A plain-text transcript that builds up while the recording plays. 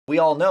We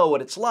all know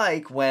what it's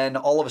like when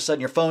all of a sudden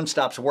your phone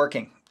stops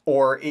working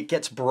or it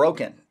gets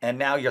broken and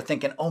now you're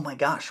thinking, oh my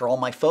gosh, are all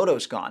my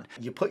photos gone?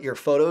 You put your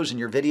photos and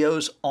your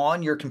videos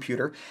on your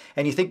computer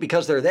and you think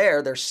because they're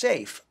there, they're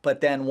safe.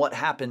 But then what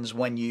happens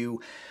when you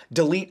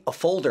delete a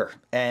folder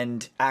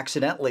and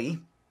accidentally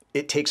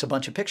it takes a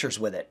bunch of pictures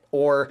with it,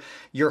 or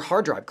your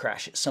hard drive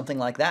crashes, something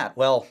like that?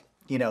 Well,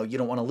 you know, you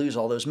don't want to lose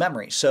all those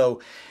memories. So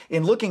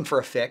in looking for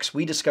a fix,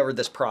 we discovered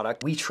this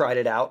product. We tried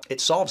it out.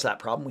 It solves that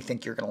problem. We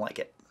think you're going to like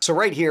it. So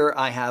right here,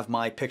 I have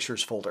my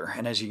pictures folder.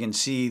 And as you can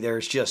see,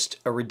 there's just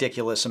a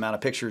ridiculous amount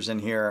of pictures in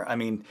here. I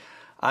mean,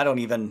 I'm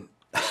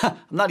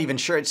not even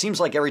sure. It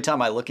seems like every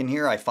time I look in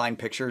here, I find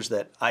pictures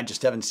that I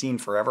just haven't seen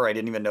forever. I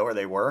didn't even know where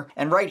they were.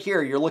 And right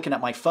here, you're looking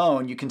at my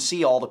phone. You can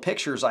see all the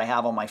pictures I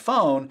have on my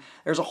phone.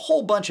 There's a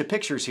whole bunch of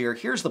pictures here.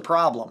 Here's the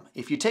problem.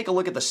 If you take a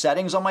look at the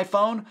settings on my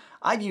phone,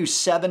 I've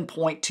used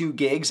 7.2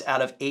 gigs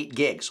out of 8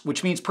 gigs,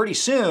 which means pretty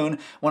soon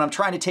when I'm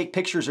trying to take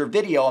pictures or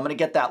video, I'm going to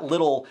get that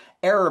little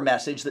error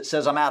message that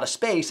says I'm out of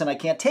space and I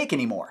can't take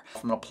anymore.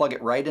 I'm going to plug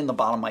it right in the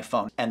bottom of my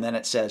phone, and then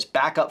it says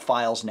backup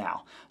files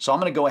now. So I'm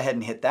going to go ahead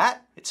and hit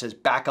that. It says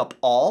backup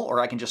all, or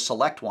I can just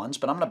select ones,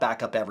 but I'm going to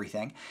back up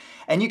everything.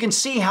 And you can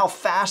see how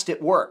fast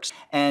it works.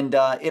 And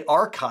it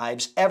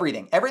archives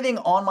everything. Everything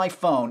on my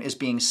phone is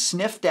being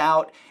sniffed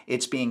out,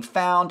 it's being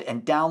found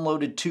and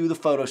downloaded to the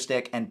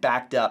PhotoStick and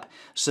backed up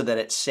so that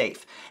it's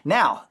safe.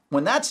 Now,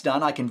 when that's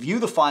done, I can view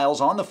the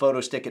files on the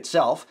PhotoStick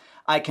itself.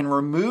 I can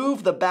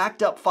remove the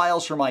backed up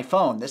files from my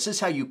phone. This is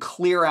how you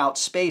clear out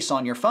space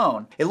on your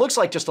phone. It looks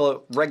like just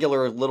a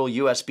regular little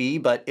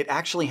USB, but it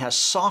actually has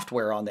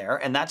software on there,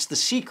 and that's the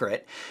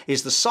secret,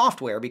 is the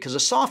software, because the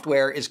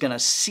software is going to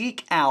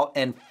seek out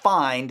and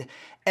find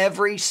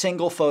every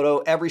single photo,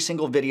 every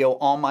single video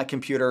on my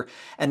computer,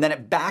 and then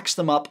it backs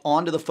them up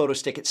onto the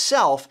PhotoStick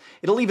itself.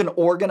 It'll even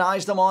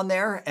organize them on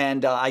there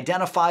and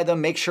identify them,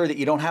 make sure that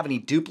you don't have any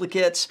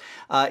duplicates.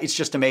 It's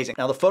just amazing.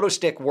 Now the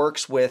PhotoStick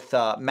works with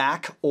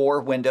Mac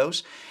or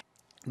Windows.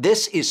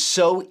 This is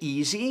so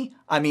easy.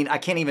 I mean, I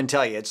can't even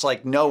tell you. It's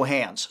like no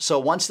hands. So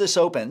once this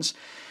opens,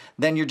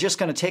 then you're just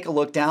going to take a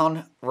look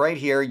down right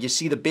here. You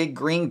see the big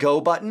green go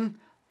button?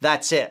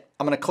 That's it.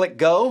 I'm going to click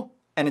go,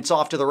 and it's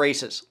off to the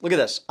races. Look at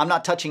this. I'm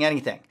not touching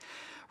anything.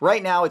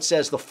 Right now it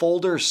says the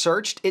folders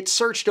searched. It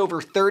searched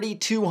over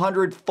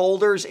 3,200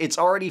 folders. It's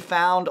already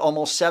found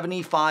almost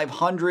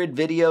 7,500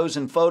 videos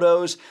and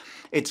photos.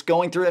 It's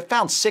going through, it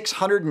found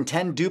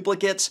 610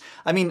 duplicates.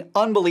 I mean,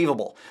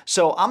 unbelievable.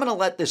 So I'm gonna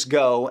let this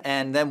go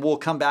and then we'll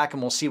come back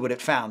and we'll see what it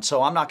found.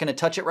 So I'm not gonna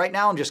touch it right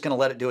now. I'm just gonna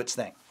let it do its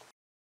thing.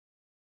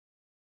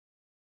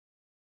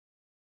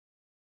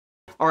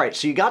 All right,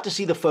 so you got to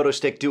see the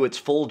PhotoStick do its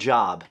full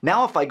job.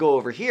 Now if I go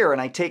over here and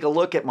I take a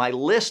look at my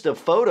list of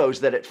photos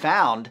that it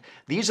found,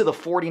 these are the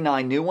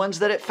 49 new ones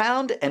that it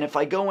found, and if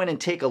I go in and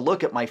take a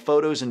look at my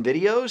photos and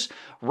videos,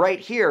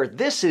 right here,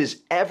 this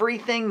is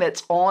everything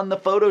that's on the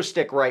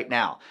PhotoStick right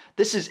now.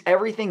 This is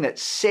everything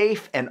that's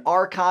safe and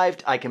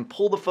archived. I can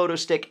pull the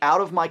PhotoStick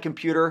out of my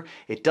computer.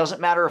 It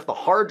doesn't matter if the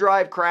hard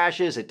drive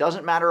crashes. It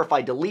doesn't matter if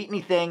I delete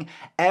anything.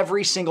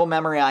 Every single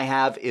memory I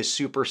have is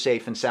super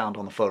safe and sound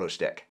on the PhotoStick.